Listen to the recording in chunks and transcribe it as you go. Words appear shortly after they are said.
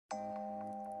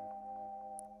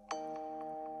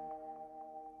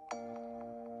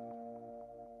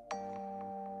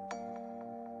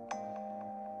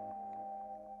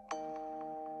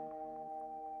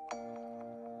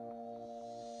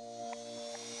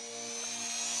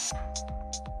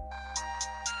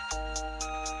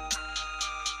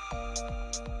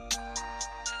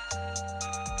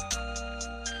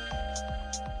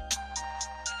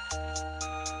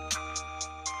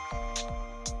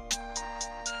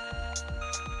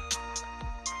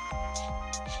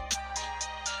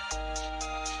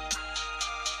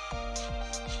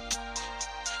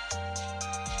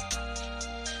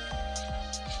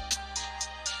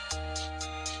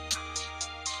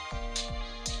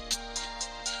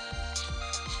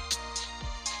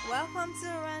Welcome to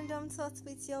Random Thoughts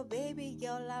with your baby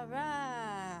girl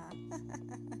Lara.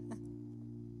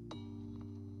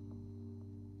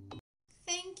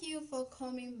 Thank you for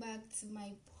coming back to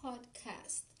my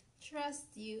podcast.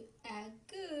 Trust you are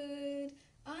good.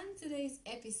 On today's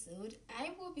episode,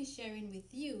 I will be sharing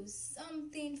with you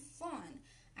something fun.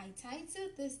 I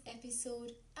titled this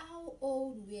episode, How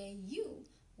Old Were You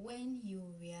When You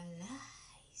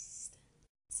Realized?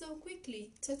 So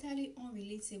quickly, totally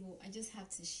unrelatable, I just have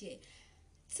to share.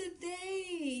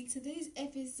 Today's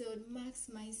episode marks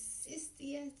my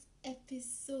 60th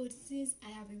episode since I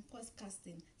have been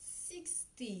podcasting.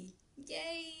 60.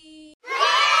 Yay!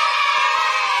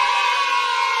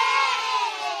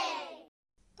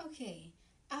 Okay,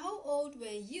 how old were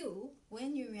you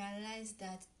when you realized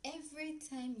that every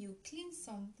time you clean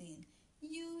something,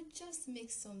 you just make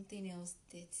something else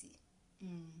dirty?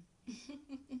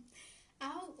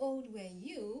 How old were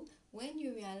you when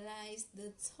you realized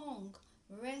the tongue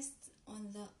rests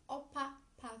on the upper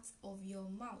part of your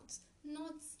mouth,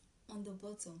 not on the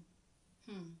bottom?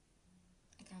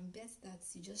 I can bet that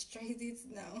you just tried it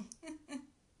now.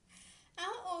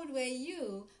 How old were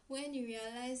you when you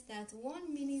realized that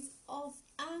 1 minute of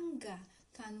anger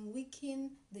can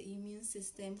weaken the immune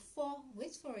system for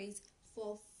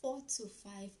 4 to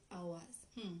 5 hours?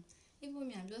 Even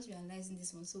me, I'm just realizing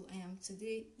this one, so I am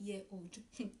today year old.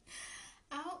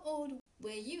 How old were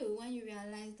you when you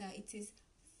realized that it is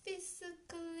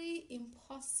physically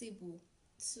impossible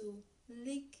to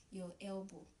lick your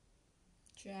elbow?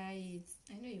 Try it.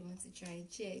 I know you want to try it.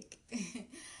 Check.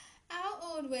 How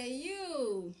old were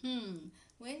you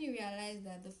when you realized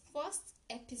that the first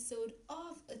episode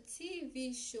of a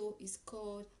TV show is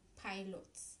called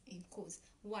pilot, in quotes?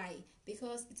 Why?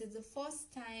 Because it is the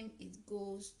first time it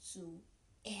goes to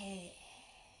air.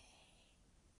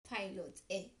 Pilot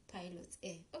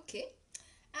air. Okay.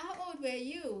 How old were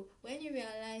you when you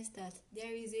realized that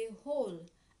there is a hole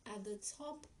at the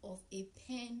top of a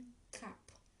pen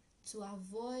cap to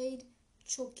avoid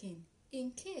choking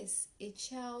in case a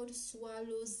child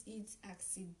swallows it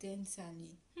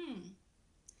accidentally?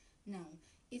 Now,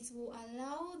 it will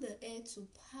allow the air to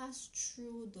pass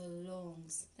through the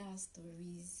lungs. That's the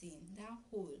reason. That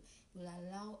hole will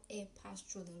allow air pass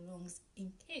through the lungs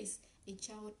in case a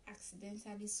child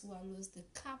accidentally swallows the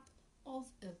cap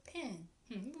of a pen.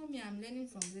 Even me, I'm learning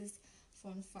from this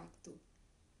fun fact too.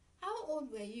 How old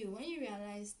were you when you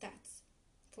realized that?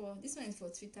 This one is for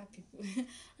Twitter people.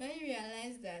 When you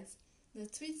realized that the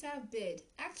Twitter bird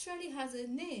actually has a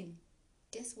name.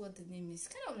 Guess what the name is?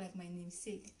 Kind of like my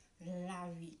namesake,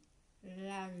 Larry.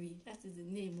 That is the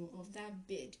name of that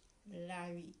bird,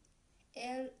 Larry.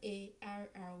 Larry.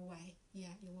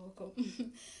 Yeah, you're welcome.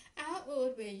 How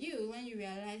old were you when you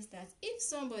realized that if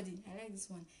somebody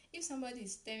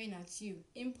is staring at you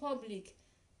in public,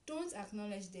 don't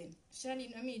acknowledge them? Surely,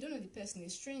 you don't know the person, a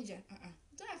stranger.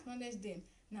 Don't acknowledge them.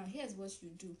 Now, here's what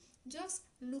you do. Just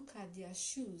look at their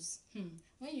shoes.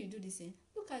 When you do this,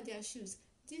 look at their shoes.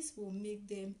 This will make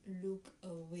them look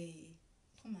away.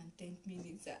 Come and thank me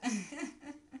later.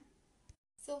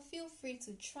 So feel free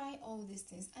to try all these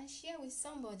things and share with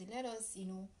somebody. Let us,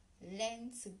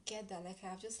 learn together like I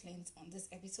have just learned on this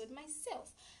episode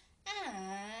myself.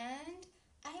 And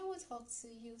I will talk to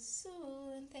you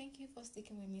soon. Thank you for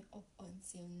sticking with me up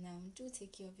until now. Do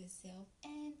take care of yourself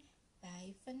and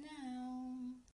bye for now.